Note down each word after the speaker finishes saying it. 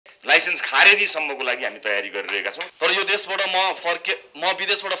Licence खारेजीसम्मको लागि हामी तयारी गरिरहेका छौँ। तर यो देशबाट म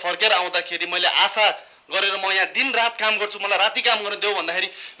विदेशबाट फर्केर आउँदाखेरि मैले आशा गरेर म यहाँ दिनरात काम गर्छु, मलाई राति काम गर्न देऊ भन्दाखेरि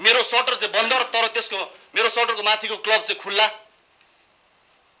मेरो सटर चाहिँ बन्द, तर त्यसको मेरो सटरको माथिको क्लब चाहिँ खुल्ला।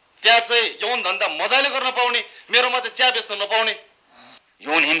 त्यहाँ चाहिँ यौन धन्दा मजाले गर्न पाउने, मेरोमा चाहिँ चिया बेच्न नपाउने।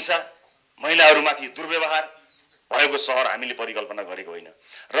 यौन हिंसा, महिलाहरूमाथि दुर्व्यवहार भएको सहर हामीले परिकल्पना गरेको होइन।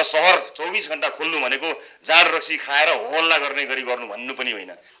 र सहर 24 घण्टा खोल्नु भनेको जाँड रक्सी खाएर होल्ला गर्ने गरी गर्नु भन्नु पनि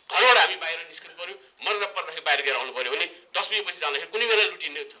होइन। घरबाट हामी बाहिर निस्किनु पर्यो, मर्न पर्दाखेरि बाहिर गएर आउनु पर्यो भने 10 मिनेटपछि जाँदाखेरि कुनै बेला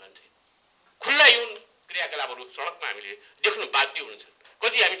लुटिने थाल्छ। खुल्ला यौन क्रियाकलापहरू सडकमा हामीले देख्न बाध्य हुन्छ।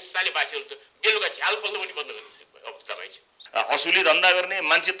 कति हामी स्थानीय बासीहरू छ बेलुका झ्याल खोल्न पनि बन्द गरिदिन्छ अवस्था भएछ। असुली धन्दा गर्ने,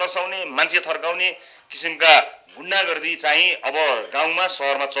 मान्छे तर्साउने, मान्छे थर्काउने किसिमका गुन्डागर्दी चाहिँ अब गाउँमा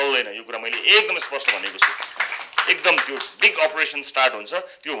सहरमा चल्दैन। यो कुरा मैले एकदम स्पष्ट भनेको छु। एकदम त्यो बिग अपरेसन स्टार्ट हुन्छ,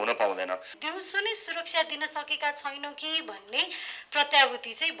 त्यो हुन पाउँदैन। दिउँसो नै सुरक्षा दिन सकेका छैनौँ कि भन्ने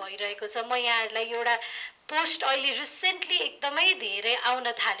प्रत्याभूति चाहिँ भइरहेको छ। म यहाँहरूलाई एउटा पोस्ट अहिले रिसेन्टली एकदमै धेरै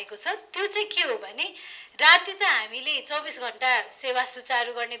आउन थालेको छ। त्यो चाहिँ के हो भने राति त हामीले 24 घण्टा सेवा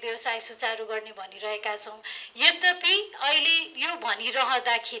सुचारू गर्ने, व्यवसाय सुचारू गर्ने भनिरहेका छौँ। यद्यपि अहिले यो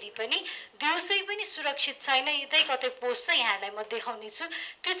भनिरहँदाखेरि पनि दिउँसै पनि सुरक्षित छैन। यतै कतै पोस्ट चाहिँ यहाँलाई म देखाउने छु।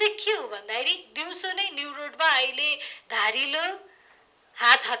 त्यो चाहिँ के हो भन्दाखेरि दिउँसो नै न्यू रोडमा अहिले धारिलो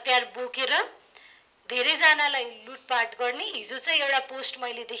हात हतियार बोकेर धेरैजनालाई लुटपाट गर्ने। हिजो चाहिँ एउटा पोस्ट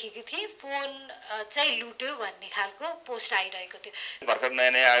मैले देखेकी थिएँ, फोन चाहिँ लुट्यो भन्ने खालको पोस्ट आइरहेको थियो। भर्खर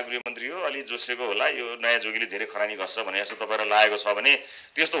नयाँ नयाँ आयो गृहमन्त्री हो, अलि जोसेको होला, यो नयाँ जोगीले धेरै खरानी गर्छ भने जस्तो तपाईँलाई लागेको छ भने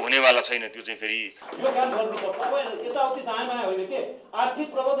त्यस्तो हुनेवाला छैन। त्यो चाहिँ फेरि यो काम गर्नुपर्छ। अब यताउति दायाँ होइन के आर्थिक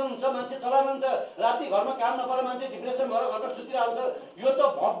प्रबन्धन हुन्छ, मान्छे चलान हुन्छ, राति घरमा काम नपरेर मान्छे डिप्रेसन भएर घरमा सुतिरहेको छ। यो त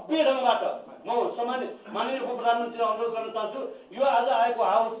भव्य ढङ्गबाट म माननीय उपप्रधानमन्त्रीलाई अनुरोध गर्न चाहन्छु, यो आज आएको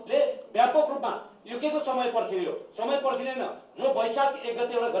हाउसले व्यापक रूपमा यो के को समय पर्खियो, समय पर्खिँदैन। जो वैशाख 1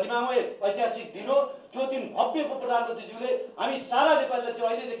 गते एउटा गरिमामय ऐतिहासिक दिन हो, त्यो दिन भव्य उपप्रधानमन्त्रीज्यूले हामी सारा नेपालले त्यो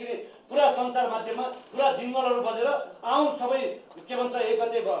अहिलेदेखि नै पुरा सञ्चार माध्यममा पुरा जिङ्गलहरू बजेर आउँ सबै के भन्छ 1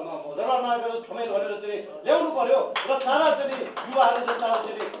 गते दरबार मार्गको ठमेल भनेर चाहिँ ल्याउनु पर्यो र सारा चाहिँ युवाहरू जनतालाई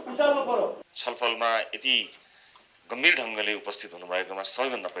चाहिँ उचाल्नु पर्यो। छलफलमा यति गम्भीर ढङ्गले उपस्थित हुनुभएकोमा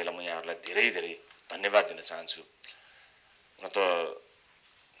सबैभन्दा पहिला म यहाँहरूलाई धेरै धेरै धन्यवाद दिन चाहन्छु। हुन त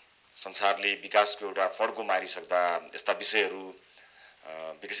संसारले विकासको एउटा फड्को मारिसक्दा यस्ता विषयहरू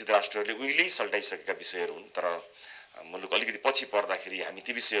विकसित राष्ट्रहरूले उहिल्यै सल्टाइसकेका विषयहरू हुन्। तर मुलुक अलिकति पछि पर्दाखेरि हामी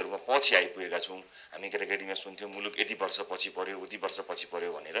ती विषयहरूमा पछि आइपुगेका छौँ। हामी केटाकेटीमा सुन्थ्यौँ मुलुक यति वर्ष पछि पर्यो, उति वर्ष पछि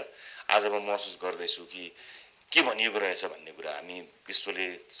पर्यो भनेर। आज म महसुस गर्दैछु कि के भनिएको रहेछ भन्ने कुरा। हामी विश्वले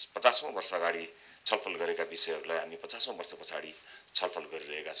 50औं वर्ष अगाडि छलफल गरेका विषयहरूलाई हामी 50औं वर्ष पछाडि छलफल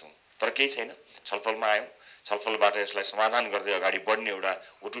गरिरहेका छौँ। तर केही छैन, छलफलमा आयौँ, छलफलबाट यसलाई समाधान गर्दै अगाडि बढ्ने एउटा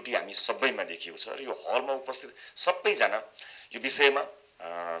उटुटी हामी सबैमा देखिएको छ। र यो हलमा उपस्थित सबैजना यो विषयमा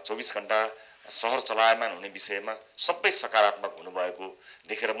 24 घण्टा सहर चलायमान हुने विषयमा सबै सकारात्मक हुनुभएको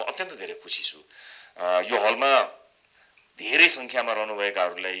देखेर म अत्यन्त धेरै खुसी छु। यो हलमा धेरै सङ्ख्यामा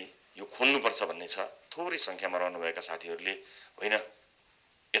रहनुभएकाहरूलाई यो खोल्नुपर्छ भन्ने छ। थोरै सङ्ख्यामा रहनुभएका साथीहरूले होइन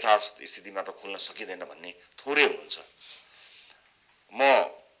यथावस्थ स्थितिमा त खोल्न सकिँदैन भन्ने थोरै हुनुहुन्छ। म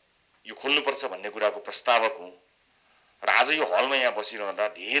यो खोल्नुपर्छ भन्ने कुराको प्रस्तावक हुँ र आज यो हलमा यहाँ बसिरहँदा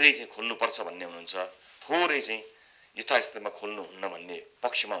धेरै चाहिँ खोल्नुपर्छ भन्ने हुनुहुन्छ, थोरै चाहिँ यथास्थितिमा खोल्नुहुन्न भन्ने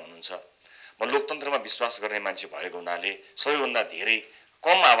पक्षमा हुनुहुन्छ। म लोकतन्त्रमा विश्वास गर्ने मान्छे भएको हुनाले सबैभन्दा धेरै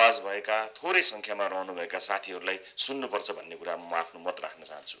कम आवाज भएका थोरै सङ्ख्यामा रहनुभएका साथीहरूलाई सुन्नुपर्छ भन्ने कुरा म आफ्नो मत राख्न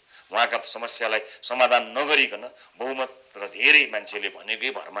चाहन्छु। उहाँका समस्यालाई समाधान नगरिकन बहुमत र धेरै मान्छेले भनेकै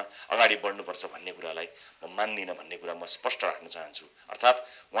भरमा अगाडि बढ्नुपर्छ भन्ने कुरालाई म मान्दिनँ भन्ने कुरा म स्पष्ट राख्न चाहन्छु। अर्थात्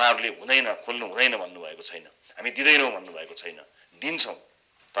उहाँहरूले हुँदैन, खोल्नु हुँदैन भन्नुभएको छैन, हामी दिँदैनौँ भन्नुभएको छैन, दिन्छौँ।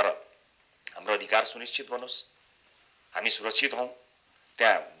 तर हाम्रो अधिकार सुनिश्चित बनोस्, हामी सुरक्षित हौँ,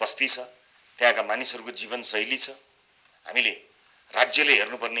 त्यहाँ बस्ती छ, त्यहाँका मानिसहरूको जीवनशैली छ। हामीले राज्यले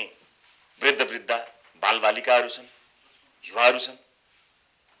हेर्नुपर्ने वृद्ध वृद्धा बालबालिकाहरू छन्, युवाहरू छन्,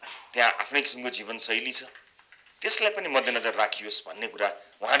 त्यहाँ आफ्नै किसिमको जीवनशैली छ, त्यसलाई पनि मध्यनजर राखियोस् भन्ने कुरा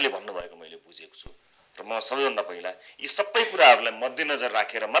उहाँहरूले भन्नुभएको मैले बुझेको छु। र म सबैभन्दा पहिला यी सबै कुराहरूलाई मध्यनजर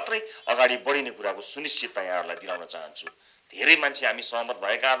राखेर मात्रै अगाडि बढिने कुराको सुनिश्चितता यहाँहरूलाई दिलाउन चाहन्छु। धेरै मान्छे हामी सहमत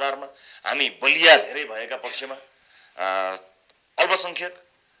भएका आधारमा, हामी बलिया धेरै भएका पक्षमा, अल्पसङ्ख्यक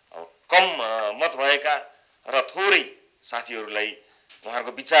कम मत भएका र थोरै साथीहरूलाई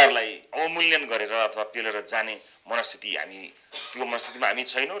उहाँहरूको विचारलाई अवमूल्यन गरेर अथवा पेलेर जाने मनस्थिति त्यो मनस्थितिमा हामी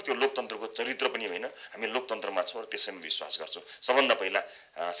छैनौँ। त्यो लोकतन्त्रको चरित्र पनि होइन, हामी लोकतन्त्रमा छौँ र त्यसैमा विश्वास गर्छौँ। सबभन्दा पहिला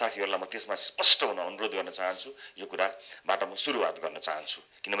साथीहरूलाई म त्यसमा स्पष्ट हुन अनुरोध गर्न चाहन्छु। यो कुराबाट म सुरुवात गर्न चाहन्छु,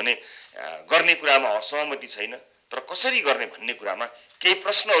 किनभने गर्ने कुरामा असहमति छैन, तर कसरी गर्ने भन्ने कुरामा केही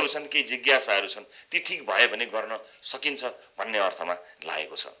प्रश्नहरू छन्, केही जिज्ञासाहरू छन्, ती ठिक भयो भने गर्न सकिन्छ भन्ने अर्थमा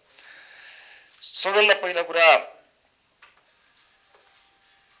लागेको छ। सबैभन्दा पहिला कुरा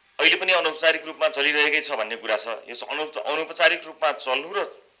अहिले पनि अनौपचारिक रूपमा चलिरहेकै छ भन्ने कुरा छ। यो अनौपचारिक रूपमा चल्नु र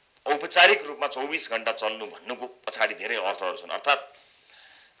औपचारिक रूपमा 24 घण्टा चल्नु भन्नुको पछाडि धेरै अर्थहरू छन्। अर्थात्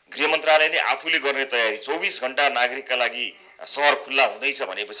गृह मन्त्रालयले आफूले गर्ने तयारी 24 घण्टा नागरिकका लागि सहर खुल्ला हुँदैछ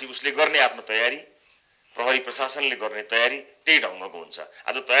भनेपछि उसले गर्ने आफ्नो तयारी, प्रहरी प्रशासनले गर्ने तयारी त्यही ढङ्गको हुन्छ।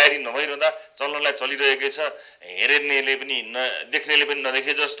 आज तयारी नभइरहँदा चल्नलाई चलिरहेकै छ, हेर्नेले पनि देख्नेले पनि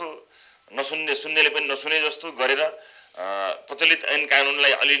नदेखे जस्तो, सुन्नेले पनि नसुने जस्तो गरेर प्रचलित ऐन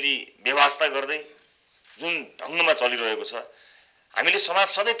कानुनलाई अलिअलि व्यवस्था गर्दै जुन ढङ्गमा चलिरहेको छ, हामीले समाज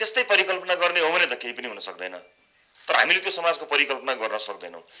सधैँ त्यस्तै परिकल्पना गर्ने हो भने त केही पनि हुन सक्दैन। तर हामीले त्यो समाजको परिकल्पना गर्न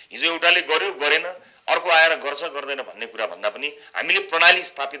सक्दैनौँ। हिजो एउटाले गर्यो गरेन, अर्को आएर गर्छ गर्दैन भन्ने कुरा भन्दा पनि हामीले प्रणाली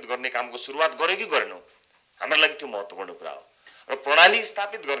स्थापित गर्ने कामको सुरुवात गर्यो कि गरेनौँ, हाम्रो लागि त्यो महत्त्वपूर्ण कुरा हो। र प्रणाली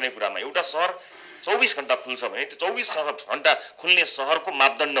स्थापित गर्ने कुरामा एउटा सहर 24 घण्टा खुल्छ भने त्यो 24 घण्टा खुल्ने सहरको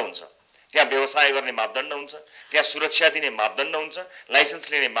मापदण्ड हुन्छ। त्यहाँ व्यवसाय गर्ने मापदण्ड हुन्छ, त्यहाँ सुरक्षा दिने मापदण्ड हुन्छ,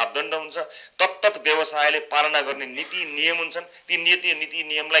 लाइसेन्स लिने मापदण्ड हुन्छ, तत्त व्यवसायले पालना गर्ने नीति नियम हुन्छन्। ती नीति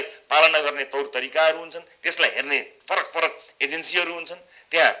नियमलाई पालना गर्ने तौर तरिकाहरू हुन्छन्, त्यसलाई हेर्ने फरक एजेन्सीहरू हुन्छन्।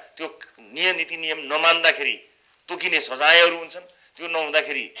 त्यहाँ त्यो नीति नियम नमान्दाखेरि तोकिने सजायहरू हुन्छन्, त्यो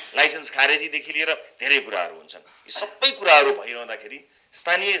नहुँदाखेरि लाइसेन्स खारेजीदेखि लिएर धेरै कुराहरू हुन्छन्। यी सबै कुराहरू भइरहँदाखेरि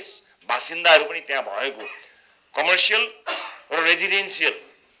स्थानीय बासिन्दाहरू पनि त्यहाँ भएको कमर्सियल र रेजिडेन्सियल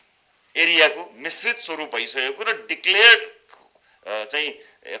एरियाको मिश्रित स्वरूप भइसकेको र डिक्लेयर्ड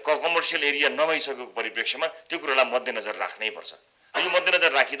चाहिँ कमर्सियल एरिया नभइसकेको परिप्रेक्ष्यमा त्यो कुरालाई मध्यनजर राख्नै पर्छ। यो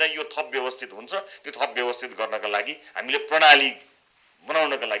मध्यनजर राखिँदा यो थप व्यवस्थित हुन्छ। त्यो थप व्यवस्थित गर्नका लागि हामीले प्रणाली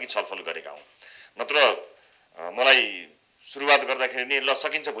बनाउनका लागि छलफल गरेका हौँ। नत्र मलाई सुरुवात गर्दाखेरि नै ल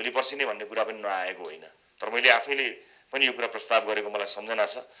सकिन्छ भोलि पर्सि नै भन्ने कुरा पनि नआएको होइन। तर मैले आफैले पनि यो कुरा प्रस्ताव गरेको मलाई सम्झना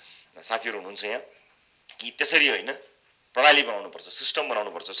छ। साथीहरू हुनुहुन्छ यहाँ कि त्यसरी होइन, प्रणाली बनाउनुपर्छ, सिस्टम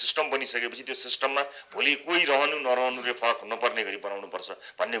बनाउनुपर्छ। सिस्टम बनिसकेपछि त्यो सिस्टममा भोलि कोही रहनु नरहनुले फरक नपर्ने गरी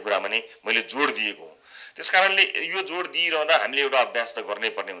बनाउनुपर्छ भन्ने कुरामा नै मैले जोड दिएको हुँ। त्यसकारणले यो जोड दिइरहँदा हामीले एउटा अभ्यास त गर्नै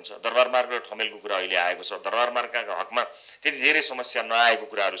पर्ने हुन्छ। दरबार मार्ग र ठमेलको कुरा अहिले आएको छ। दरबार मार्गका हकमा त्यति धेरै समस्या नआएको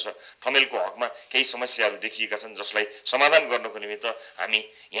कुराहरू छ। ठमेलको हकमा केही समस्याहरू देखिएका छन् जसलाई समाधान गर्नको निमित्त हामी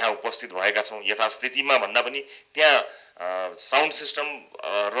यहाँ उपस्थित भएका छौँ। यथास्थितिमा भन्दा पनि त्यहाँ साउन्ड सिस्टम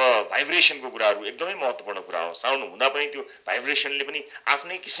र भाइब्रेसनको कुराहरू एकदमै महत्त्वपूर्ण कुरा हो। साउन्ड हुँदा पनि त्यो भाइब्रेसनले पनि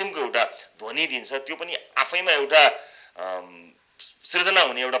आफ्नै किसिमको एउटा ध्वनि दिन्छ। त्यो पनि आफैमा एउटा सृजना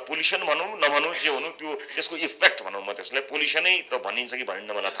हुने एउटा पोल्युसन भनौँ नभनौँ जे भनौँ त्यो त्यसको इफेक्ट भनौँ, म त्यसलाई पोल्युसनै त भनिन्छ कि भनिन्न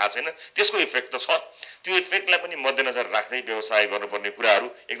मलाई थाहा छैन, त्यसको इफेक्ट त छ। त्यो इफेक्टलाई पनि मध्यनजर राख्दै व्यवसाय गर्नुपर्ने कुराहरू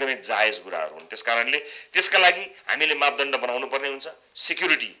एकदमै जायज कुराहरू हुन्। त्यसकारणले त्यसका लागि हामीले मापदण्ड बनाउनु पर्ने हुन्छ।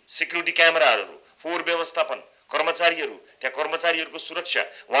 सिक्युरिटी क्यामेराहरू, फोहोर व्यवस्थापन, कर्मचारीहरू, त्यहाँ कर्मचारीहरूको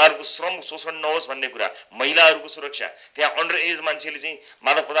सुरक्षा, उहाँहरूको श्रम शोषण नहोस् भन्ने कुरा, महिलाहरूको सुरक्षा, त्यहाँ अन्डर एज मान्छेले चाहिँ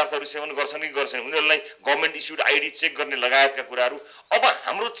मादक पदार्थहरू सेवन गर्छन् कि गर्छन् उनीहरूलाई गभर्मेन्ट इस्युड आइडी चेक गर्ने लगायतका कुराहरू अब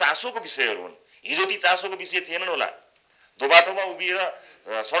हाम्रो चासोको विषयहरू हुन्। हिजो ती चासोको विषय थिएनन् होला। दोबाटोमा उभिएर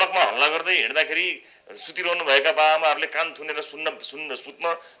सडकमा हल्ला गर्दै हिँड्दाखेरि सुतिरहनु भएका बाबाआमाहरूले कान थुनेर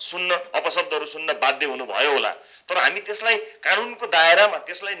सुन्न अपशब्दहरू सुन्न बाध्य हुनुभयो होला। तर हामी त्यसलाई कानुनको दायरामा,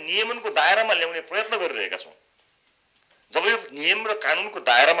 त्यसलाई नियमनको दायरामा ल्याउने प्रयत्न गरिरहेका छौँ। जब यो नियम र कानुनको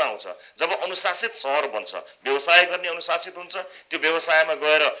दायरामा आउँछ, जब अनुशासित सहर बन्छ, व्यवसाय गर्ने अनुशासित हुन्छ, त्यो व्यवसायमा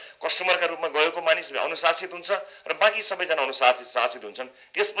गएर कस्टमरका रूपमा गएको मानिस अनुशासित हुन्छ र बाँकी सबैजना अनुशासित हुन्छन्,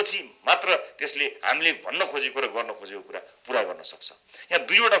 त्यसपछि मात्र त्यसले हामीले भन्न खोजेको र गर्न खोजेको कुरा पुरा गर्न सक्छ। यहाँ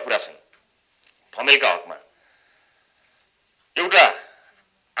दुईवटा कुरा छन् ठमेलका हकमा। एउटा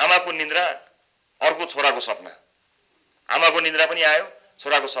आमाको निन्द्रा, अर्को छोराको सपना। आमाको निन्द्रा पनि आयो,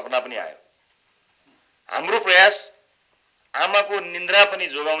 छोराको सपना पनि आयो। हाम्रो प्रयास आमाको निन्द्रा पनि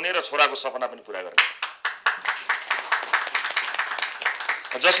जोगाउने र छोराको सपना पनि पुरा गर्ने।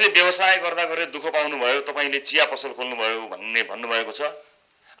 जसले व्यवसाय गर्दा गरेर दुःख पाउनुभयो, तपाईँले चिया पसल खोल्नुभयो भन्ने भन्नुभएको छ,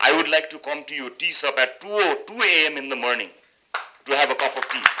 I would like to come to your T shop at 2 AM in the morning to have a cup of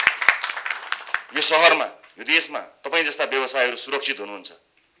T. यो सहरमा, यो देशमा तपाईँ जस्ता व्यवसायहरू सुरक्षित हुनुहुन्छ।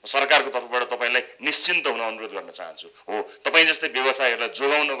 सरकारको तर्फबाट तपाईँलाई निश्चिन्त हुन अनुरोध गर्न चाहन्छु। हो, तपाईँ जस्तै व्यवसायहरूलाई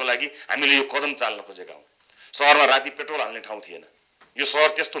जोगाउनको लागि हामीले यो कदम चाल्न खोजेका हौँ। सहरमा राति पेट्रोल हाल्ने ठाउँ थिएन। यो सहर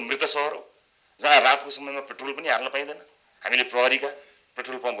त्यस्तो मृत सहर हो जहाँ रातको समयमा पेट्रोल पनि हाल्न पाइँदैन। हामीले प्रहरीका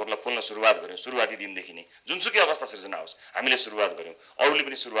पेट्रोल पम्पहरूलाई खोल्न सुरुवात गऱ्यौँ। सुरुवाती दिनदेखि नै जुनसुकै अवस्था सिर्जना होस् हामीले सुरुवात गऱ्यौँ। अरूले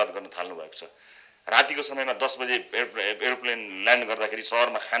पनि सुरुवात गर्न थाल्नु भएको छ। रातिको समयमा 10 बजे एरोप्लेन ल्यान्ड गर्दाखेरि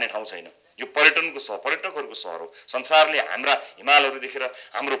सहरमा खाने ठाउँ छैन। यो पर्यटनको सहर, पर्यटकहरूको सहर हो। संसारले हाम्रा हिमालहरू देखेर,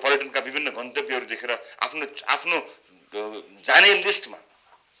 हाम्रो पर्यटनका विभिन्न गन्तव्यहरू देखेर आफ्नो जाने लिस्टमा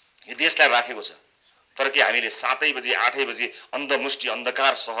यो देशलाई राखेको छ। तर के हामीले 7 बजे 8 बजे अन्धमुष्टि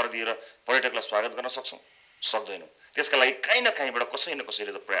अन्धकार सहर दिएर पर्यटकलाई स्वागत गर्न सक्छौँ? सक्दैनौँ। त्यसका लागि काहीँ न काहीँबाट कसै न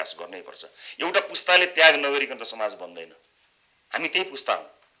कसैले त प्रयास गर्नै पर्छ। एउटा पुस्ताले त्याग नगरिकन त समाज बन्दैन। हामी त्यही पुस्ता हौँ।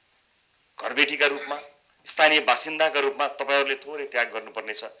 घरबेटीका रूपमा, स्थानीय बासिन्दाका रूपमा तपाईहरूले थोरै त्याग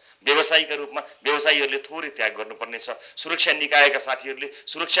गर्नुपर्नेछ। व्यवसायीका रूपमा व्यवसायीहरूले थोरै त्याग गर्नुपर्नेछ। सुरक्षा निकायका साथीहरूले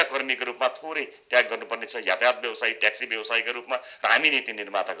सुरक्षा कर्मीका रूपमा थोरै त्याग गर्नुपर्नेछ। यातायात व्यवसायी, ट्याक्सी व्यवसायीका रूपमा र हामी नीति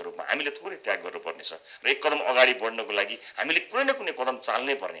निर्माताका रूपमा हामीले थोरै त्याग गर्नुपर्नेछ र एक कदम अगाडि बढ्नको लागि हामीले कुनै न कुनै कदम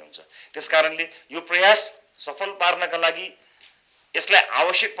चाल्नै पर्ने हुन्छ। त्यसकारणले यो प्रयास सफल पार्नका लागि यसलाई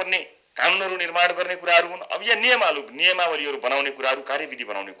आवश्यक पर्ने कानुनहरू निर्माण गर्ने कुराहरू हुन्। अब यहाँ नियमावलीहरू बनाउने कुराहरू, कार्यविधि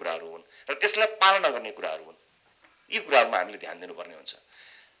बनाउने कुराहरू हुन् र त्यसलाई पालना गर्ने कुराहरू हुन्। यी कुराहरूमा हामीले ध्यान दिनुपर्ने हुन्छ।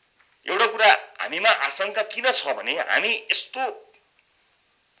 एउटा कुरा हामीमा आशंका किन छ भने हामी यस्तो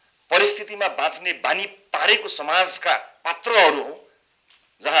परिस्थितिमा बाँच्ने बानी पारेको समाजका पात्रहरू हौँ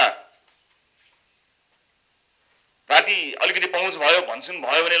जहाँ राति अलिकति पहुँच भयो भन्छन्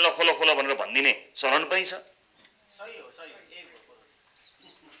भयो भने ल खोलो खोलो भनेर भनिदिने चलन पनि छ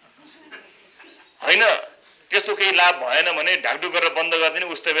होइन। त्यस्तो केही लाभ भएन भने ढाकढुक गरेर बन्द गरिदिने,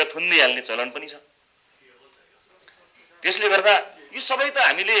 उस्तै भए थुनिदिइहाल्ने चलन पनि छ। त्यसले गर्दा यो सबै त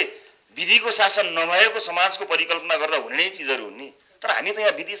हामीले विधिको शासन नभएको समाजको परिकल्पना गर्दा हुने नै चिजहरू हुन् नि। तर हामी त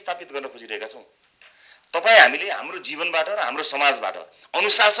यहाँ विधि स्थापित गर्न खोजिरहेका छौँ। तपाईँ हामीले हाम्रो जीवनबाट र हाम्रो समाजबाट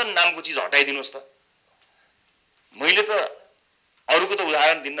अनुशासन नामको चिज हटाइदिनुहोस् त। मैले त अरूको त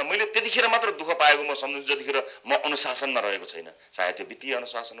उदाहरण दिन्न, मैले त्यतिखेर मात्र दुःख पाएको म सम्झन्छु जतिखेर म अनुशासनमा रहेको छैन। चाहे त्यो वित्तीय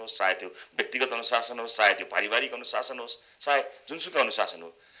अनुशासन होस्, चाहे त्यो व्यक्तिगत अनुशासन होस्, चाहे त्यो पारिवारिक अनुशासन होस्, चाहे जुनसुकै अनुशासन हो,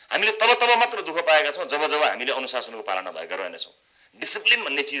 हामीले तब मात्र दुःख पाएका छौँ जब हामीले अनुशासनको पालना भएका रहेनछौँ। डिसिप्लिन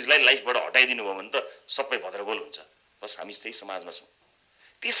भन्ने चिजलाई लाइफबाट हटाइदिनु भयो भने त सबै भद्रगोल हुन्छ। बस हामी त्यही समाजमा छौँ।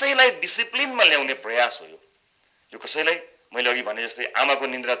 त्यसैलाई डिसिप्लिनमा ल्याउने प्रयास हो यो कसैलाई मैले अघि भने जस्तै आमाको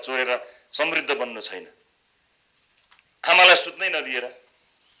निन्द्रा चोरेर समृद्ध बन्नु छैन। आमालाई सुत्नै नदिएर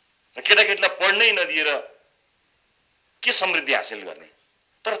र केटाकेटीलाई पढ्नै नदिएर के समृद्धि हासिल गर्ने?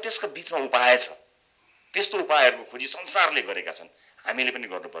 तर त्यसको बिचमा उपाय छ। त्यस्तो उपायहरूको खोजी संसारले गरेका छन्, हामीले पनि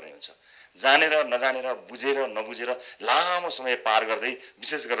गर्नुपर्ने हुन्छ। जानेर नजानेर, बुझेर नबुझेर लामो समय पार गर्दै,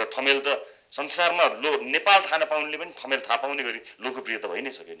 विशेष गरेर ठमेल त संसारमा नेपाल थाहा नपाउनेले पनि ठमेल थाहा पाउने गरी लोकप्रिय त भइ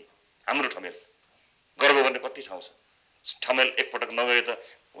नै सक्यो नि। हाम्रो ठमेल गर्व गर्ने कति ठाउँ छ। ठमेल एकपटक नगए त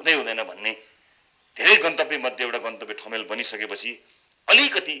हुँदैन भन्ने धेरै गन्तव्य मध्ये एउटा गन्तव्य ठमेल बनिसकेपछि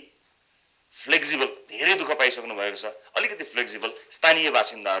अलिकति फ्लेक्सिबल, धेरै दुःख पाइसक्नु भएको छ, अलिकति फ्लेक्सिबल स्थानीय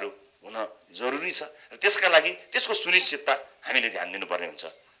बासिन्दाहरू हुन जरुरी छ र त्यसका लागि त्यसको सुनिश्चितता हामीले ध्यान दिनुपर्ने हुन्छ।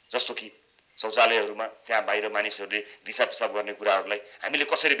 जस्तो कि शौचालयहरूमा त्यहाँ बाहिर मानिसहरूले दिशा पिसाब गर्ने कुराहरूलाई हामीले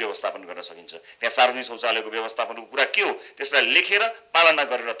कसरी व्यवस्थापन गर्न सकिन्छ, त्यहाँ सार्वजनिक शौचालयको व्यवस्थापनको कुरा के हो, त्यसलाई लेखेर पालना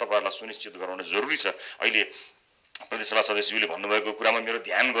गरेर तपाईँहरूलाई सुनिश्चित गराउन जरुरी छ। अहिले प्रदेशसभा सदस्यले भन्नुभएको कुरामा मेरो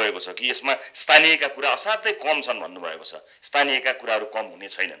ध्यान गएको छ कि यसमा स्थानीयका कुरा असाध्यै कम छन् भन्नुभएको छ। स्थानीयका कुराहरू कम हुने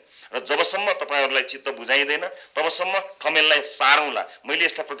छैनन् र जबसम्म तपाईँहरूलाई चित्त बुझाइँदैन तबसम्म ठमेललाई सारौँला। मैले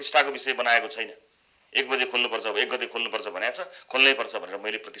यसलाई प्रतिष्ठाको विषय बनाएको छैन। 1 बजे खोल्नुपर्छ, 1 गते खोल्नुपर्छ भनेको छ, खोल्नै पर्छ भनेर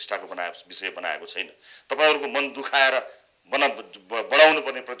मैले प्रतिष्ठाको विषय बनाएको छैन। तपाईँहरूको मन दुखाएर बढाउनु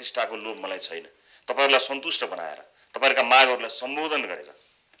पर्ने प्रतिष्ठाको लोभ मलाई छैन। तपाईँहरूलाई सन्तुष्ट बनाएर, तपाईँहरूका मागहरूलाई सम्बोधन गरेर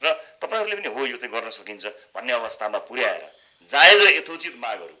र तपाईहरुले पनि हो यो चाहिँ गर्न सकिन्छ भन्ने अवस्थामा पुर्याएर जायज र यथोचित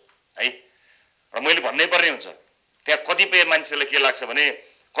मागहरू है। र मैले भन्नै पर्ने हुन्छ, त्यहाँ कतिपय मान्छेलाई के लाग्छ भने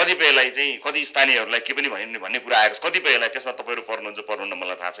कतिपयलाई चाहिँ कति स्थानीयहरूलाई के पनि भन्ने कुरा आएको छ। कतिपयलाई त्यसमा तपाईहरु पर्नुहुन्छ पर्नुहुन्न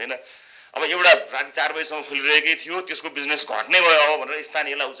मलाई थाहा छैन। अब एउटा राति 4 बजेसम्म खुलिरहेकै थियो, त्यसको बिजनेस घट्ने भयो हो भनेर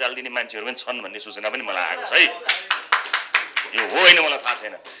स्थानीयलाई उचाल्दिने मान्छेहरू पनि छन् भन्ने सूचना पनि मलाई आएको छ है। यो हो हैन मलाई थाहा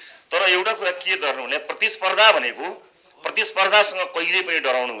छैन। तर एउटा कुरा के डर्नु भने प्रतिस्पर्धा भनेको प्रतिस्पर्धासँग कहिल्यै पनि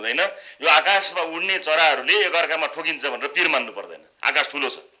डराउनु हुँदैन। यो आकाशमा उड्ने चराहरूले एकअर्कामा ठोकिन्छ भनेर पिर मान्नु पर्दैन। आकाश ठुलो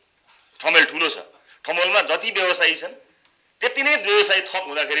छ, ठमेल ठुलो छ, ठमेलमा जति व्यवसायी छन् त्यति नै व्यवसायी थप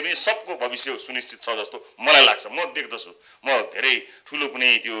हुँदाखेरि पनि सबको भविष्य सुनिश्चित छ जस्तो मलाई लाग्छ। म देख्दछु, म धेरै ठुलो कुनै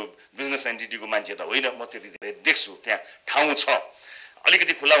त्यो बिजनेस एन्टिटीको मान्छे त होइन, म त्यति धेरै देख्छु त्यहाँ ठाउँ छ।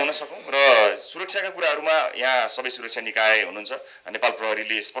 अलिकति खुला हुन सकौँ र सुरक्षाका कुराहरूमा यहाँ सबै सुरक्षा निकाय हुनुहुन्छ, नेपाल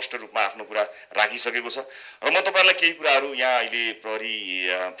प्रहरीले स्पष्ट रूपमा आफ्नो कुरा राखिसकेको छ र म तपाईहरुलाई केही कुराहरू यहाँ अहिले प्रहरी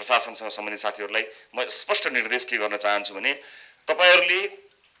प्रशासनसँग सम्बन्धित साथीहरूलाई म स्पष्ट निर्देश के गर्न चाहन्छु भने तपाईहरुले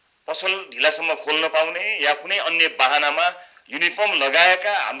पसल ढिलासम्म खोल्न पाउने या कुनै अन्य बहानामा युनिफर्म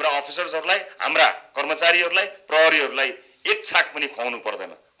लगाएका हाम्रा अफिसर्सहरूलाई, हाम्रा कर्मचारीहरूलाई, प्रहरीहरूलाई एक छाक पनि खुवाउनु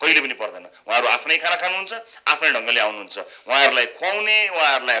पर्दैन, कहिले पनि पर्दैन। उहाँहरू आफ्नै खाना खानुहुन्छ, आफ्नै ढङ्गले आउनुहुन्छ। उहाँहरूलाई खुवाउने,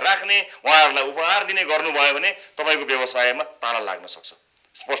 उहाँहरूलाई राख्ने, उहाँहरूलाई उपहार दिने गर्नुभयो भने तपाईको व्यवसायमा ताला लाग्न सक्छ।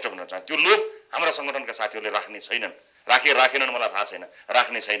 स्पष्ट भन्न चाहन्छु, त्यो लोभ हाम्रा संगठनका साथीहरूले राख्ने छैनन्, राखेनन् मलाई थाहा छैन,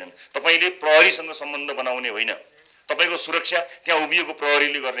 राख्ने छैनन्। तपाईले प्रहरीसँग सम्बन्ध बनाउने होइन, तपाईको सुरक्षा त्यहाँ उभिएको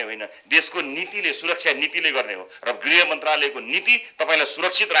प्रहरीले गर्ने होइन, देशको नीतिले, सुरक्षा नीतिले गर्ने हो र गृह मन्त्रालयको नीति तपाईलाई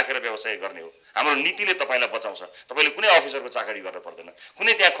सुरक्षित राखेर व्यवसाय गर्ने हो। हाम्रो नीतिले तपाईँलाई बचाउँछ। तपाईँले कुनै अफिसरको चाकरी गर्न पर्दैन,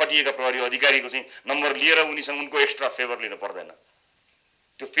 कुनै त्यहाँ खटिएका प्रहरी अधिकारीको चाहिँ नम्बर लिएर उनीसँग उनको एक्स्ट्रा फेभर लिनु पर्दैन।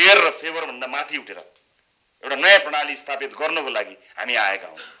 त्यो फेयर र फेभर भन्दा माथि उठेर एउटा नयाँ प्रणाली स्थापित गर्नको लागि हामी आएका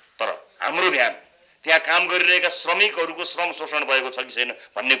हौँ। तर हाम्रो ध्यान त्यहाँ काम गरिरहेका श्रमिकहरूको श्रम शोषण भएको छ कि छैन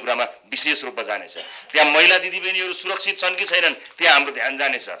भन्ने कुरामा विशेष रूपमा जानेछ। त्यहाँ महिला दिदीबहिनीहरू सुरक्षित छन् कि छैनन् त्यहाँ हाम्रो ध्यान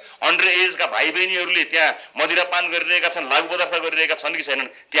जानेछ। अन्डर एजका भाइ बहिनीहरूले त्यहाँ मदिरापान गरिरहेका छन्, लागु पदार्थ गरिरहेका छन् कि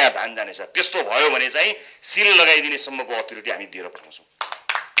छैनन् त्यहाँ ध्यान जानेछ। त्यस्तो भयो भने चाहिँ सिल लगाइदिने सम्मको अथोरिटी हामी दिएर पठाउँछौँ।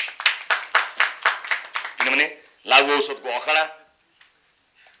 किनभने लागु औषधको अखडा,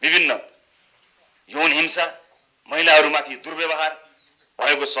 विभिन्न यौन हिंसा, महिलाहरूमाथि दुर्व्यवहार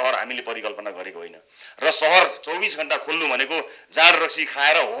भएको सहर हामीले परिकल्पना गरेको होइन। र सहर 24 घण्टा खोल्नु भनेको जाँड रक्सी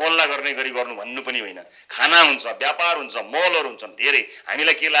खाएर होहल्ला गर्ने गरी गर्नु भन्नु पनि होइन। खाना हुन्छ, व्यापार हुन्छ, मलहरू हुन्छन् धेरै।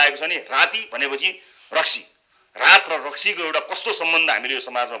 हामीलाई के लागेको छ नि, राति भनेपछि रक्सी, रात र रक्सीको एउटा कस्तो सम्बन्ध हामीले यो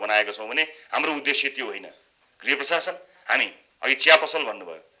समाजमा बनाएका छौँ भने हाम्रो उद्देश्य त्यो होइन। गृह प्रशासन, हामी अघि चिया पसल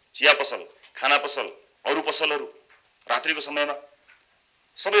भन्नुभयो, चिया पसल, खाना पसल, अरू पसलहरू रात्रिको समयमा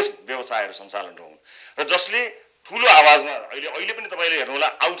सबै व्यवसायहरू सञ्चालन रहन् र जसले ठुलो आवाजमा अहिले पनि तपाईँले हेर्नु होला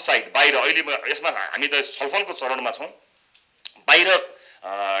आउटसाइड बाहिर, अहिले यसमा हामी त छलफलको चरणमा छौँ, बाहिर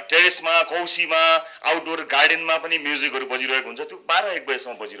टेरेसमा, कौसीमा, आउटडोर गार्डनमा पनि म्युजिकहरू बजिरहेको हुन्छ। त्यो 12-1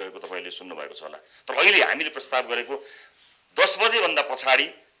 बजेसम्म बजिरहेको तपाईँले सुन्नुभएको छ होला। तर अहिले हामीले प्रस्ताव गरेको 10 बजेभन्दा पछाडि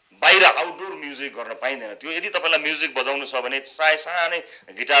बाहिर आउटडोर म्युजिक गर्न पाइँदैन। त्यो यदि तपाईँलाई म्युजिक बजाउनु छ भने सानै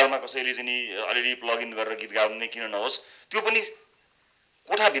गिटारमा कसैले चाहिँ नि अलिअलि प्लग इन गरेर गीत गाउनु नै किन नहोस्, त्यो पनि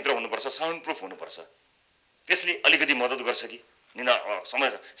कोठाभित्र हुनुपर्छ, साउन्ड प्रुफ हुनुपर्छ। त्यसले अलिकति मद्दत गर्छ कि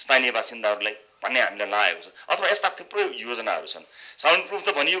स्थानीय बासिन्दाहरूलाई भन्ने हामीलाई लागेको छ। अथवा यस्ता थुप्रै योजनाहरू छन्। साउन्ड प्रुफ त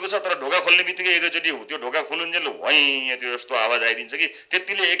भनिएको छ, तर ढोका खोल्ने बित्तिकै एकैचोटि त्यो ढोका खोलुन्जेल वहीँ त्यो यस्तो आवाज आइदिन्छ कि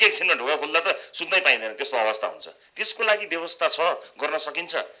त्यतिले एकैछिनमा ढोका खोल्दा त सुत्नै पाइँदैन, त्यस्तो अवस्था हुन्छ। त्यसको लागि व्यवस्था छ, गर्न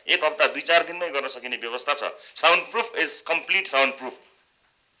सकिन्छ। 1 हप्ता 2-4 दिनमै गर्न सकिने व्यवस्था छ। Sound proof is complete sound proof.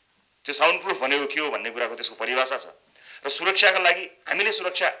 त्यो साउन्ड प्रुफ भनेको के हो भन्ने कुराको त्यसको परिभाषा छ। र सुरक्षाका लागि हामीले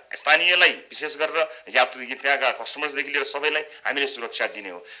सुरक्षा स्थानीयलाई विशेष गरेर यात्रु त्यहाँका कस्टमर्सदेखि लिएर सबैलाई हामीले सुरक्षा दिने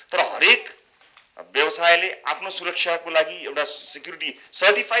हो। तर हरेक व्यवसायले आफ्नो सुरक्षाको लागि एउटा सिक्युरिटी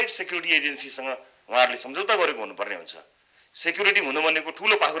सर्टिफाइड सिक्युरिटी एजेन्सीसँग उहाँहरूले सम्झौता गरेको हुनुपर्ने हुन्छ। सिक्युरिटी हुनु भनेको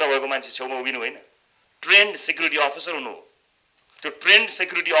ठुलो पाखुरा भएको मान्छे छेउमा उभिनु होइन, ट्रेन्ड सिक्युरिटी अफिसर हुनु हो। त्यो ट्रेन्ड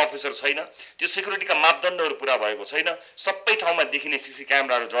सिक्युरिटी अफिसर छैन, त्यो सिक्युरिटीका मापदण्डहरू पुरा भएको छैन, सबै ठाउँमा देखिने सीसी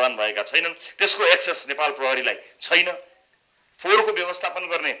क्यामेराहरू जडान भएका छैनन्, त्यसको एक्सेस नेपाल प्रहरीलाई छैन, फोहोरको व्यवस्थापन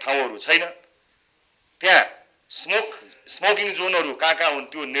गर्ने ठाउँहरू छैन, त्यहाँ स्मोकिङ जोनहरू कहाँ हुन्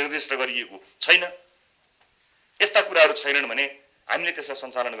त्यो निर्दिष्ट गरिएको छैन। यस्ता कुराहरू छैनन् भने हामीले त्यसलाई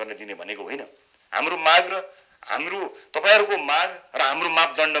सञ्चालन गर्न दिने भनेको होइन। हाम्रो माग र तपाईँहरूको माग र हाम्रो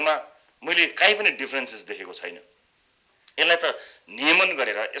मापदण्डमा मैले कहीँ पनि डिफरेन्सेस देखेको छैन। यसलाई त नियमन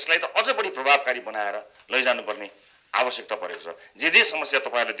गरेर यसलाई त अझ बढी प्रभावकारी बनाएर लैजानुपर्ने आवश्यकता परेको छ। जे समस्या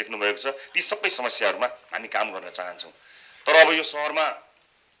तपाईँहरूले देख्नुभएको छ ती सबै समस्याहरूमा हामी काम गर्न चाहन्छौँ। तर अब यो सहरमा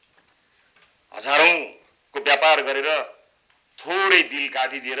हजारौंको व्यापार गरेर थोरै बिल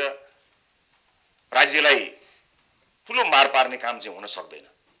काटिदिएर राज्यलाई ठुलो मार पार्ने काम चाहिँ हुन सक्दैन।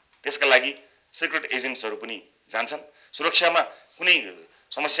 त्यसका लागि सिक्रेट एजेन्ट्सहरू पनि जान्छन्। सुरक्षामा कुनै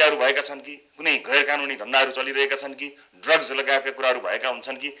समस्याहरू भएका छन् कि, कुनै गैर कानुनी धन्दाहरू चलिरहेका छन् कि, ड्रग्स लगायतका कुराहरू भएका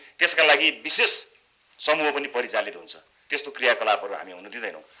हुन्छन् कि, त्यसका लागि विशेष समूह पनि परिचालित हुन्छ। त्यस्तो क्रियाकलापहरू हामी हुन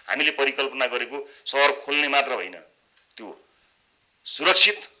दिँदैनौँ। हामीले परिकल्पना गरेको सहर खोल्ने मात्र होइन, त्यो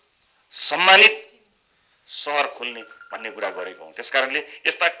सुरक्षित सम्मानित सहर खोल्ने भन्ने कुरा गरेको हौँ। त्यसकारणले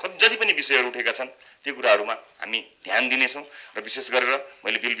यस्ता जति पनि विषयहरू उठेका छन् त्यो कुराहरूमा हामी ध्यान दिनेछौँ र विशेष गरेर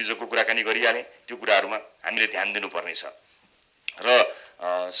मैले बिल बिजोगको कुराकानी गरिहालेँ, त्यो कुराहरूमा हामीले ध्यान दिनुपर्नेछ। र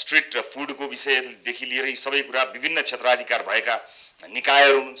स्ट्रिट फुडको विषयदेखि लिएर यी सबै कुरा विभिन्न क्षेत्राधिकार भएका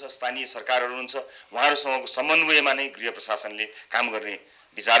निकायहरू हुनुहुन्छ, स्थानीय सरकारहरू हुनुहुन्छ, उहाँहरूसँगको समन्वयमा नै गृह प्रशासनले काम गर्ने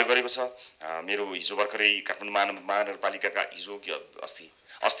विचार गरेको छ। मेरो हिजो भर्खरै काठमाडौँ महानगरपालिकाका अस्ति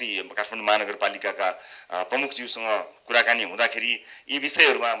काठमाडौँ महानगरपालिकाका प्रमुखज्यूसँग कुराकानी हुँदाखेरि यी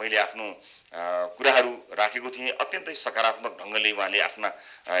विषयहरूमा मैले आफ्नो कुराहरू राखेको थिएँ। अत्यन्तै सकारात्मक ढङ्गले उहाँले आफ्ना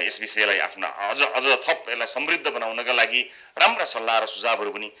यस विषयलाई आफ्ना अझ थप यसलाई समृद्ध बनाउनका लागि राम्रा सल्लाह र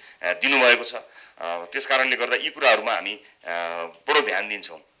सुझावहरू पनि दिनुभएको छ। त्यसकारणले गर्दा यी कुराहरूमा हामी बडो ध्यान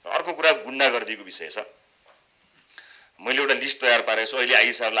दिन्छौँ। अर्को कुरा गुन्डागर्दीको विषय छ। मैले एउटा लिस्ट तयार पारेको छु, अहिले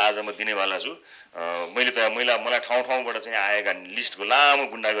आइजी साहबलाई आज म दिनेवाला छु। मलाई ठाउँ ठाउँबाट चाहिँ आएका लिस्टको लामो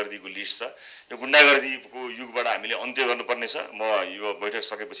गुन्डागर्दीको लिस्ट छ। यो गुन्डागर्दीको युगबाट हामीले अन्त्य गर्नुपर्ने छ। म यो बैठक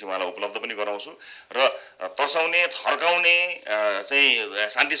सकेपछि उहाँलाई उपलब्ध पनि गराउँछु र तर्साउने, थर्काउने चाहिँ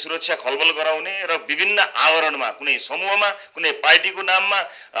शान्ति सुरक्षा खलबल गराउने र विभिन्न आवरणमा कुनै समूहमा कुनै पार्टीको नाममा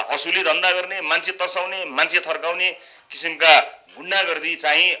असुली धन्दा गर्ने, मान्छे तर्साउने, मान्छे थर्काउने किसिमका गुन्डागर्दी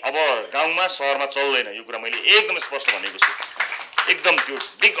चाहिँ अब गाउँमा सहरमा चल्दैन, यो कुरा मैले एकदम स्पष्ट भनेको छु। एकदम त्यो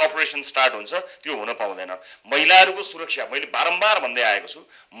बिग अपरेसन स्टार्ट हुन्छ, त्यो हुन पाउँदैन। महिलाहरूको सुरक्षा मैले बारम्बार भन्दै आएको छु,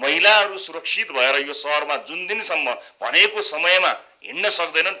 महिलाहरू सुरक्षित भएर यो सहरमा जुन दिनसम्म भनेको समयमा हिँड्न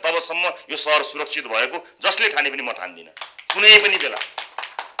सक्दैनन् तबसम्म यो सहर सुरक्षित भएको जसले ठाने पनि म ठान्दिनँ। कुनै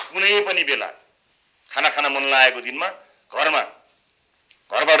पनि बेला खाना खान मन लागेको दिनमा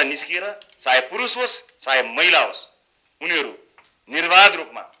घरबाट निस्किएर चाहे पुरुष होस् चाहे महिला होस् उनीहरू निर्बाध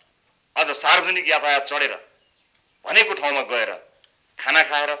रूपमा अझ सार्वजनिक यातायात चढेर भनेको ठाउँमा गएर खाना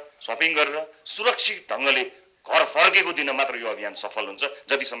खाएर शपिङ गरेर सुरक्षित ढङ्गले घर फर्केको दिन मात्र यो अभियान सफल हुन्छ।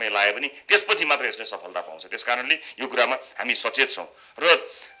 जति समय लागे पनि त्यसपछि मात्र यसले सफलता पाउँछ। त्यसकारणले यो कुरामा हामी सचेत छौँ। र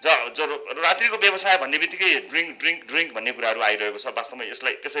रात्रिको व्यवसाय भन्ने बित्तिकै ड्रिङ्क भन्ने कुराहरू आइरहेको छ। वास्तवमा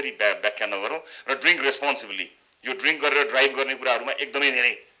यसलाई त्यसरी व्याख्या नगरौँ र ड्रिङ्क रेस्पोन्सिबली यो ड्रिङ्क गरेर ड्राइभ गर्ने कुराहरूमा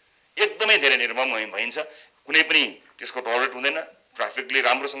एकदमै धेरै निर्मम भइन्छ। कुनै पनि त्यसको टलरेट हुँदैन। ट्राफिकले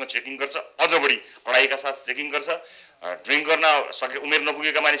राम्रोसँग चेकिङ गर्छ, अझ बढी कडाइका साथ चेकिङ गर्छ। ड्रिङ्क गर्न उमेर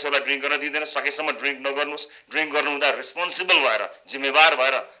नपुगेका मानिसहरूलाई ड्रिङ्क गर्न दिँदैन। सकेसम्म ड्रिङ्क नगर्नुहोस्। ड्रिङ्क गर्नुहुँदा रेस्पोन्सिबल भएर जिम्मेवार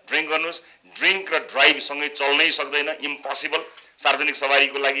भएर ड्रिङ्क गर्नुहोस्। ड्रिङ्क र ड्राइभ सँगै चल्नै सक्दैन, इम्पोसिबल। सार्वजनिक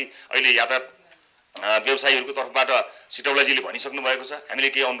सवारीको लागि अहिले यातायात व्यवसायीहरूको तर्फबाट सिटौलाजीले भनिसक्नु भएको छ। हामीले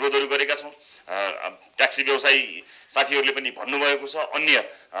केही अनुरोधहरू गरेका छौँ। ट्याक्सी व्यवसायी साथीहरूले पनि भन्नुभएको छ। अन्य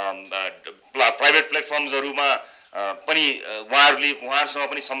प्राइभेट प्लेटफर्म्सहरूमा पनि उहाँहरूसँग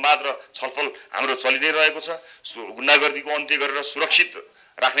पनि संवाद र छलफल हाम्रो चलि नै रहेको छ। गुन्डागर्दीको अन्त्य गरेर सुरक्षित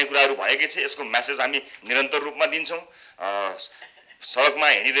राख्ने कुराहरू भएकै छ। यसको मेसेज हामी निरन्तर रूपमा दिन्छौँ। सडकमा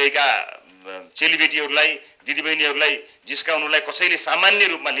हिँडिरहेका चेलीबेटीहरूलाई दिदीबहिनीहरूलाई जिस्काउनुलाई कसैले सामान्य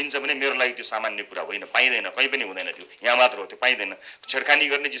रूपमा लिन्छ भने मेरो लागि त्यो सामान्य कुरा होइन, पाइँदैन, कहीँ पनि हुँदैन। त्यो यहाँ मात्र हो, त्यो पाइँदैन। छेडखानी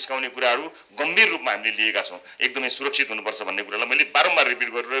गर्ने जिस्काउने कुराहरू गम्भीर रूपमा हामीले लिएका छौँ। एकदमै सुरक्षित हुनुपर्छ भन्ने कुरालाई मैले बारम्बार रिपिट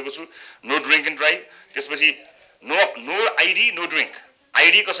गरिरहेको छु। No drink and drive. त्यसपछि no ID no drink.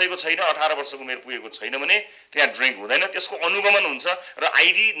 ID कसैको छैन, 18 वर्षको उमेर पुगेको छैन भने त्यहाँ ड्रिङ्क हुँदैन। त्यसको अनुगमन हुन्छ र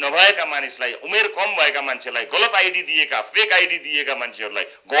आइडी नभएका मानिसलाई, उमेर कम भएका मान्छेलाई, गलत आइडी दिएका, फेक आइडी दिएका मान्छेहरूलाई,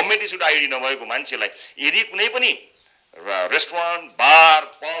 गभर्मेन्ट इस्युड आइडी नभएको मान्छेलाई यदि कुनै पनि रेस्टुरेन्ट, बार,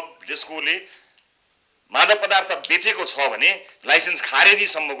 पब, डिस्कोले मादक पदार्थ बेचेको छ भने लाइसेन्स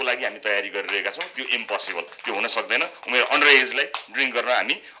खारेजीसम्मको लागि हामी तयारी गरिरहेका छौँ। त्यो इम्पोसिबल, त्यो हुन सक्दैन। उमेर अन्डर एजलाई ड्रिङ्क गर्न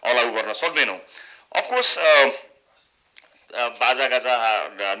हामी अलाउ गर्न सक्दैनौँ। अफकोर्स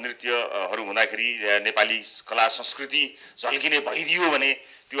बाजागाजा नृत्यहरू हुँदाखेरि नेपाली कला संस्कृति झल्किने भइदियो भने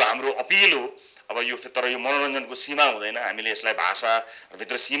त्यो हाम्रो अपिल हो। अब यो तर यो मनोरञ्जनको सीमा हुँदैन। हामीले यसलाई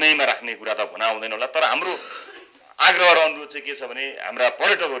भाषाभित्र सीमैमा राख्ने कुरा त भना हुँदैन होला। तर हाम्रो आग्रह र अनुरोध चाहिँ के छ भने हाम्रा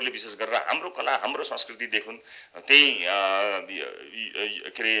पर्यटकहरूले विशेष गरेर हाम्रो कला, हाम्रो संस्कृति देखुन्। त्यही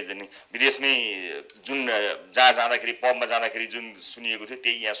के अरे विदेशमै जुन जहाँ जाँदाखेरि, पबमा जाँदाखेरि जुन सुनिएको थियो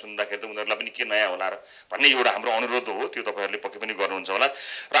त्यही यहाँ सुन्दाखेरि त उनीहरूलाई पनि के नयाँ होला र भन्ने एउटा हाम्रो अनुरोध हो। त्यो तपाईँहरूले पक्कै पनि गर्नुहुन्छ होला।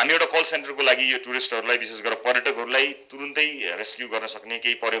 र हामी एउटा कल सेन्टरको लागि यो टुरिस्टहरूलाई, विशेष गरेर पर्यटकहरूलाई तुरुन्तै रेस्क्यु गर्न सक्ने,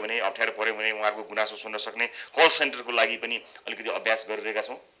 केही पऱ्यो भने, अप्ठ्यारो पऱ्यो भने उहाँहरूको गुनासो सुन्न सक्ने कल सेन्टरको लागि पनि अलिकति अभ्यास गरिरहेका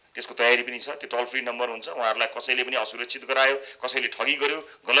छौँ। त्यसको तयारी पनि छ। त्यो टोल फ्री नम्बर हुन्छ। उहाँहरूलाई कसैले पनि असुरक्षित गरायो, कसैले ठगी गर्यो,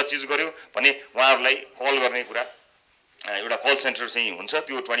 गलत चिज गर्यो भने उहाँहरूलाई कल गर्ने कुरा एउटा कल सेन्टर चाहिँ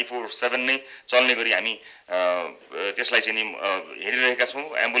हुन्छ। त्यो 24/7 नै चल्ने गरी हामी त्यसलाई चाहिँ नि हेरिरहेका छौँ।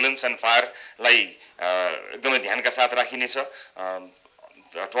 एम्बुलेन्स एन्ड फायरलाई एकदमै ध्यानका साथ राखिनेछ।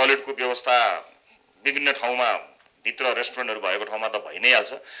 टोयलेटको व्यवस्था विभिन्न ठाउँमा, भित्र रेस्टुरेन्टहरू भएको ठाउँमा त भइ नै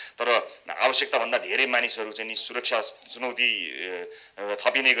हाल्छ। तर आवश्यकताभन्दा धेरै मानिसहरू चाहिँ नि सुरक्षा चुनौती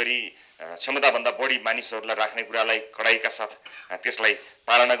थपिने गरी क्षमताभन्दा बढी मानिसहरूलाई राख्ने कुरालाई कडाइका साथ त्यसलाई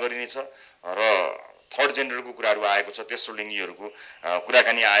पालना गरिनेछ। र थर्ड जेन्डरको कुराहरू आएको छ, तेस्रो लिङ्गीहरूको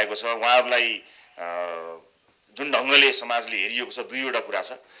कुराकानी आएको छ। उहाँहरूलाई जुन ढङ्गले समाजले हेरिएको छ, दुईवटा कुरा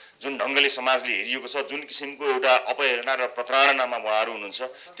छ। जुन ढङ्गले समाजले हेरिएको छ, जुन किसिमको एउटा अपहेलना र प्रताडनामा उहाँहरू हुनुहुन्छ,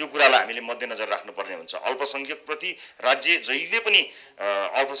 त्यो कुरालाई हामीले मध्यनजर राख्नुपर्ने हुन्छ। अल्पसङ्ख्यकप्रति राज्य जहिले पनि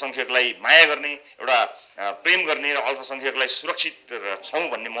अल्पसङ्ख्यकलाई माया गर्ने, एउटा प्रेम गर्ने र अल्पसङ्ख्यकलाई सुरक्षित छौँ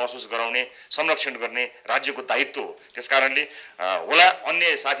भन्ने महसुस गराउने, संरक्षण गर्ने राज्यको दायित्व हो। त्यसकारणले होला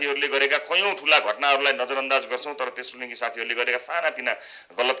अन्य साथीहरूले गरेका कयौँ ठुला घटनाहरूलाई नजरअन्दाज गर्छौँ, तर तेस्रो लिङ्गी साथीहरूले गरेका सानातिना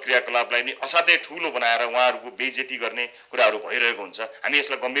गलत क्रियाकलापलाई नि असाध्यै ठुलो बनाएर उहाँहरूको बेइज्जती गर्ने कुराहरू भइरहेको हुन्छ। हामी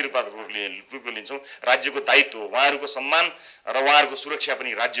यसलाई गम्भीर रूपले लिन्छौँ। राज्यको दायित्व हो। उहाँहरूको सम्मान र उहाँहरूको सुरक्षा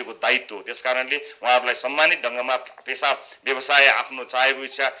पनि राज्यको दायित्व हो। त्यसकारणले उहाँहरूलाई सम्मानित ढङ्गमा पेसा, व्यवसाय, आफ्नो चाहेको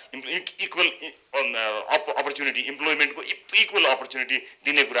इच्छा, इक्वल अपर्च्युनिटी, इम्प्लोइमेन्टको इक्वल अपर्च्युनिटी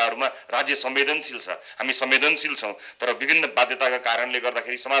दिने कुराहरूमा राज्य संवेदनशील छ। हामी संवेदनशील छौँ। तर विभिन्न बाध्यताका कारणले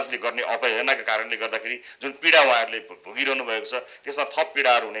गर्दाखेरि, समाजले गर्ने अपहेलनाका कारणले गर्दाखेरि जुन पीडा उहाँहरूले भोगिरहनु भएको छ, त्यसमा थप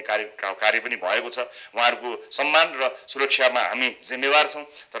पीडाहरू हुने कार्य पनि भएको छ। उहाँहरूको सम्मान र सुरक्षामा हामी जिम्मेवार छौँ।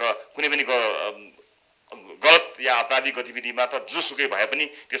 तर कुनै पनि गलत या आपराधिक गतिविधिमा त जोसुकै भए पनि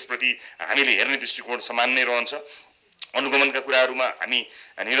त्यसप्रति हामीले हेर्ने दृष्टिकोण समान नै रहन्छ। अनुगमनका कुराहरूमा हामी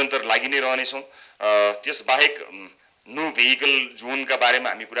निरन्तर लागि नै रहनेछौँ। त्यसबाहेक नो भेहिकल जोनका बारेमा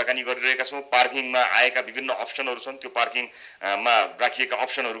हामी कुराकानी गरिरहेका छौँ। पार्किङमा आएका विभिन्न अप्सनहरू छन्, त्यो पार्किङमा राखिएका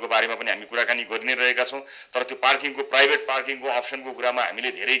अप्सनहरूको बारेमा पनि हामी कुराकानी गरि नै रहेका छौँ। तर त्यो पार्किङको प्राइभेट पार्किङको अप्सनको कुरामा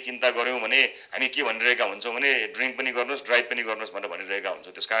हामीले धेरै चिन्ता गऱ्यौँ भने हामी के भनिरहेका हुन्छौँ भने ड्रिङ्क पनि गर्नुहोस्, ड्राइभ पनि गर्नुहोस् भनेर भनिरहेका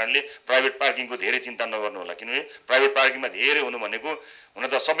हुन्छौँ। त्यस कारणले प्राइभेट पार्किङको धेरै चिन्ता नगर्नु होला, किनभने प्राइभेट पार्किङमा धेरै हुनु भनेको हुन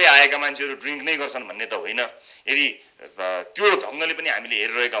त सबै आएका मान्छेहरू ड्रिङ्क नै गर्छन् भन्ने त होइन। यदि त्यो ढङ्गले पनि हामीले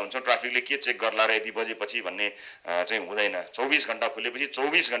हेरिरहेका हुन्छौँ ट्राफिकले के चेक गर्ला र यदि बजेपछि भन्ने चाहिँ हुँदैन। 24 घण्टा खुलेपछि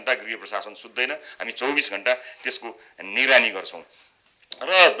 24 घण्टा गृह प्रशासन सुत्दैन, हामी 24 घण्टा त्यसको निगरानी गर्छौँ।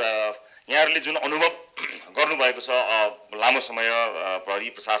 र यहाँहरूले जुन अनुभव गर्नुभएको छ लामो समय प्रहरी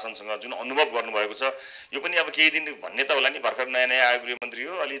प्रशासनसँग जुन अनुभव गर्नुभएको छ, यो पनि अब केही दिन भन्ने त होला नि, भर्खर नयाँ नयाँ आयो गृहमन्त्री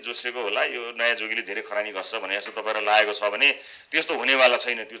हो, अलि जोसिएको होला, यो नयाँ जोगीले धेरै खरानी गर्छ भने जस्तो तपाईँलाई लागेको छ भने त्यस्तो हुनेवाला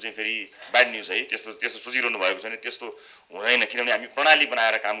छैन। त्यो चाहिँ फेरि ब्याड न्युज है, त्यस्तो सोचिरहनु भएको छैन, त्यस्तो हुँदैन। किनभने हामी प्रणाली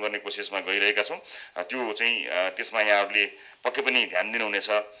बनाएर काम गर्ने कोसिसमा गइरहेका छौँ। त्यो चाहिँ त्यसमा यहाँहरूले पक्कै पनि ध्यान दिनुहुनेछ।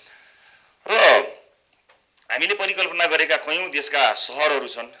 र हामीले परिकल्पना गरेका कयौँ देशका सहरहरू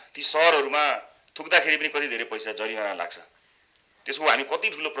छन्, ती सहरहरूमा थुक्दाखेरि पनि कति धेरै पैसा जरिवाना लाग्छ। त्यसको हामी कति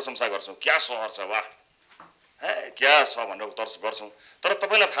ठुलो प्रशंसा गर्छौँ, क्या सहर छ, वाह क्या छ भनेर तर्स गर्छौँ। तर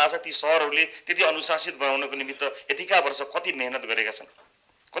तपाईँलाई थाहा छ ती सहरहरूले त्यति अनुशासित बनाउनको निमित्त यतिका वर्ष कति मेहनत गरेका छन्,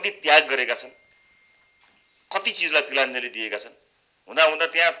 कति त्याग गरेका छन्, कति चिजलाई तिलाञ्जली दिएका छन्। हुँदा हुँदा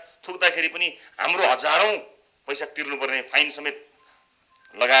त्यहाँ थुक्दाखेरि पनि हाम्रो हजारौँ पैसा तिर्नुपर्ने फाइन समेत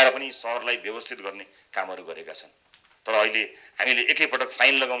लगाएर पनि सहरलाई व्यवस्थित गर्ने कामहरू गरेका छन्। तर अहिले हामीले एकैपटक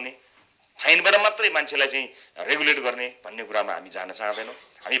फाइन लगाउने, फाइनबाट मात्रै मान्छेलाई चाहिँ रेगुलेट गर्ने भन्ने कुरामा हामी जान चाहँदैनौँ।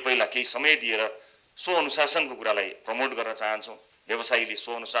 हामी पहिला केही समय दिएर सो अनुशासनको कुरालाई प्रमोट गर्न चाहन्छौँ। व्यवसायीले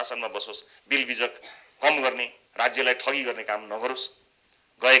सो अनुशासनमा बसोस्, बिल बिजक कम गर्ने, राज्यलाई ठगी गर्ने काम नगरोस्।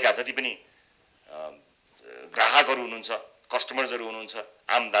 गएका जति पनि ग्राहकहरू हुनुहुन्छ, कस्टमर्सहरू हुनुहुन्छ,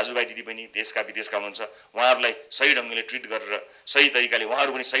 आम दाजुभाइ दिदीबहिनी देशका विदेशका हुनुहुन्छ, उहाँहरूलाई सही ढङ्गले ट्रिट गरेर सही तरिकाले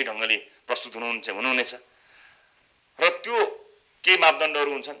उहाँहरू पनि सही ढङ्गले प्रस्तुत हुनुहुनेछ। र त्यो केही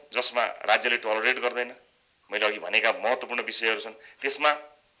मापदण्डहरू हुन्छन् जसमा राज्यले टलरेट गर्दैन। मैले अघि भनेका महत्त्वपूर्ण विषयहरू छन्, त्यसमा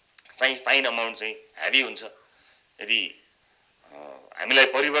चाहिँ फाइन अमाउन्ट चाहिँ हेभी हुन्छ। यदि हामीलाई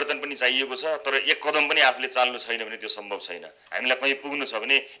परिवर्तन पनि चाहिएको छ तर एक कदम पनि आफूले चाल्नु छैन भने त्यो सम्भव छैन। हामीलाई कहीँ पुग्नु छ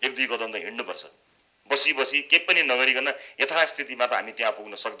भने 1-2 कदम त हिँड्नुपर्छ। बसी केही पनि नगरिकन यथास्थितिमा त हामी त्यहाँ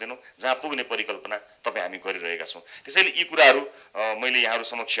पुग्न सक्दैनौँ जहाँ पुग्ने परिकल्पना तपाईँ हामी गरिरहेका छौँ। त्यसैले यी कुराहरू मैले यहाँहरू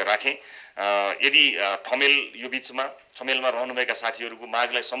समक्ष राखेँ। यदि ठमेलमा रहनुभएका साथीहरूको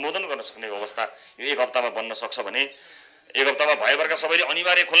मागलाई सम्बोधन गर्न सक्ने अवस्था यो 1 हप्तामा बन्न सक्छ भने 1 हप्तामा भएभरका सबैले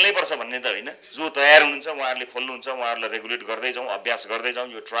अनिवार्य खोल्नै पर्छ भन्ने त होइन। जो तयार हुनुहुन्छ उहाँहरूले खोल्नुहुन्छ, उहाँहरूलाई रेगुलेट गर्दै जाउँ, अभ्यास गर्दै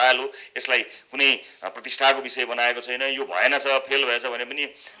जाउँ। यो ट्रायल हो, यसलाई कुनै प्रतिष्ठाको विषय बनाएको छैन। यो भएन छ, फेल भएछ भने पनि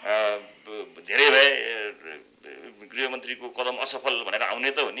धेरै भए गृहमन्त्रीको कदम असफल भनेर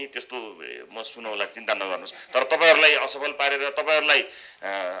आउने त हो नि, त्यस्तो म सुनौला, चिन्ता नगर्नुहोस्। तर तपाईँहरूलाई असफल पारेर, तपाईँहरूलाई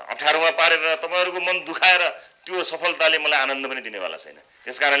अप्ठ्यारोमा पारेर, तपाईँहरूको मन दुखाएर त्यो सफलताले मलाई आनन्द पनि दिनेवाला छैन।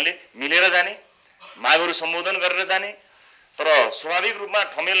 त्यसकारणले मिलेर जाने, मागहरू सम्बोधन गरेर जाने। तर स्वाभाविक रूपमा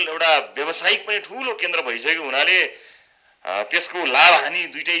ठमेल एउटा व्यावसायिक पनि ठुलो केन्द्र भइसकेको हुनाले त्यसको लाभ हानि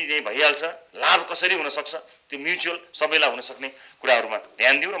दुइटै नै भइहाल्छ। लाभ कसरी हुन सक्छ त्यो म्युचुअल सबैलाई हुन सक्ने कुराहरूमा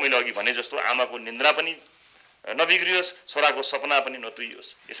ध्यान दिउँ। र मैले अघि भने जस्तो आमाको निन्द्रा पनि नबिग्रियोस्, छोराको सपना पनि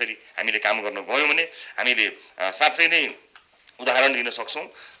नतुइयोस्। यसरी हामीले काम गर्न गयौँ भने हामीले साँच्चै नै उदाहरण दिन सक्छौँ।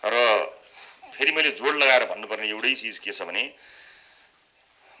 र फेरि मैले जोड लगाएर भन्नुपर्ने एउटै चिज के छ भने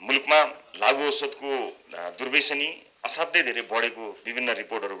मुलुकमा लागु औषधको दुर्व्यसनी असाध्यै धेरै बढेको विभिन्न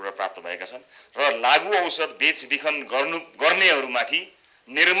रिपोर्टहरूबाट प्राप्त भएका छन्। र लागु औषध बेचबिखन गर्नेहरूमाथि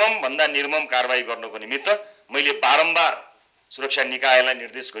निर्ममभन्दा निर्मम कारबाही गर्नको निमित्त मैले बारम्बार सुरक्षा निकायलाई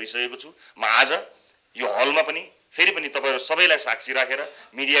निर्देश गरिसकेको छु। म आज यो हलमा पनि फेरि पनि तपाईँहरू सबैलाई साक्षी राखेर,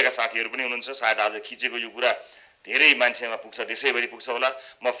 मिडियाका साथीहरू पनि हुनुहुन्छ, सायद आज खिचेको यो कुरा धेरै मान्छेमा पुग्छ, देशैभरि पुग्छ होला।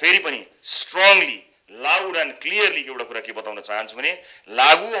 म फेरि पनि स्ट्रङली, लाउड एन्ड क्लियरली एउटा कुरा के बताउन चाहन्छु भने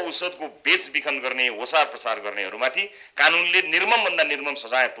लागु औषधको बेचबिखन गर्ने, ओसार प्रसार गर्नेहरूमाथि कानुनले निर्ममभन्दा निर्मम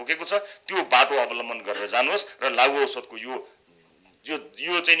सजाय तोकेको छ। त्यो बाटो अवलम्बन गरेर जानुहोस् र लागु औषधको यो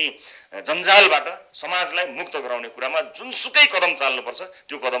चाहिँ नि जन्जालबाट समाजलाई मुक्त गराउने कुरामा जुनसुकै कदम चाल्नुपर्छ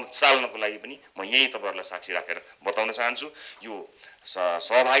त्यो कदम चाल्नको लागि पनि म यही तपाईँहरूलाई साक्षी राखेर बताउन चाहन्छु। यो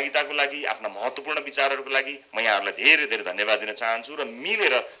सहभागिताको लागि, आफ्ना महत्त्वपूर्ण विचारहरूको लागि म यहाँहरूलाई धेरै धेरै धन्यवाद दिन चाहन्छु। र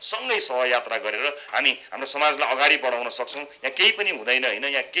मिलेर सँगै सहयात्रा गरेर हामी हाम्रो समाजलाई अगाडि बढाउन सक्छौँ। यहाँ केही पनि हुँदैन होइन,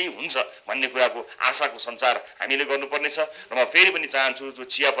 यहाँ केही हुन्छ भन्ने कुराको आशाको सञ्चार हामीले गर्नुपर्नेछ। र म फेरि पनि चाहन्छु, जो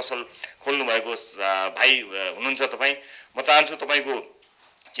चिया पसल खोल्नुभएको भाइ हुनुहुन्छ तपाईँ, म चाहन्छु तपाईँको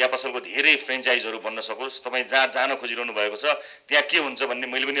चिया पसलको धेरै फ्रेन्चाइजहरू बन्न सकोस्। तपाईँ जहाँ जान खोजिरहनु भएको छ त्यहाँ के हुन्छ भन्ने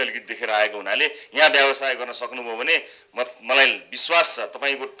मैले पनि अलिकति देखेर आएको हुनाले यहाँ व्यवसाय गर्न सक्नुभयो भने मलाई विश्वास छ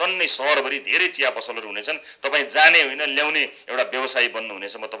तपाईँको टन्नै सहरभरि धेरै चिया पसलहरू हुनेछन्। तपाईँ जाने होइन ल्याउने एउटा व्यवसायी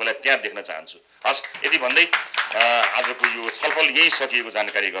बन्नुहुनेछ। म तपाईँलाई त्यहाँ देख्न चाहन्छु। हस्, यति भन्दै आजको यो छलफल यही सकिएको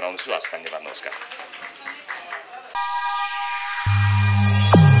जानकारी गराउँछु। हस्, धन्यवाद, नमस्कार।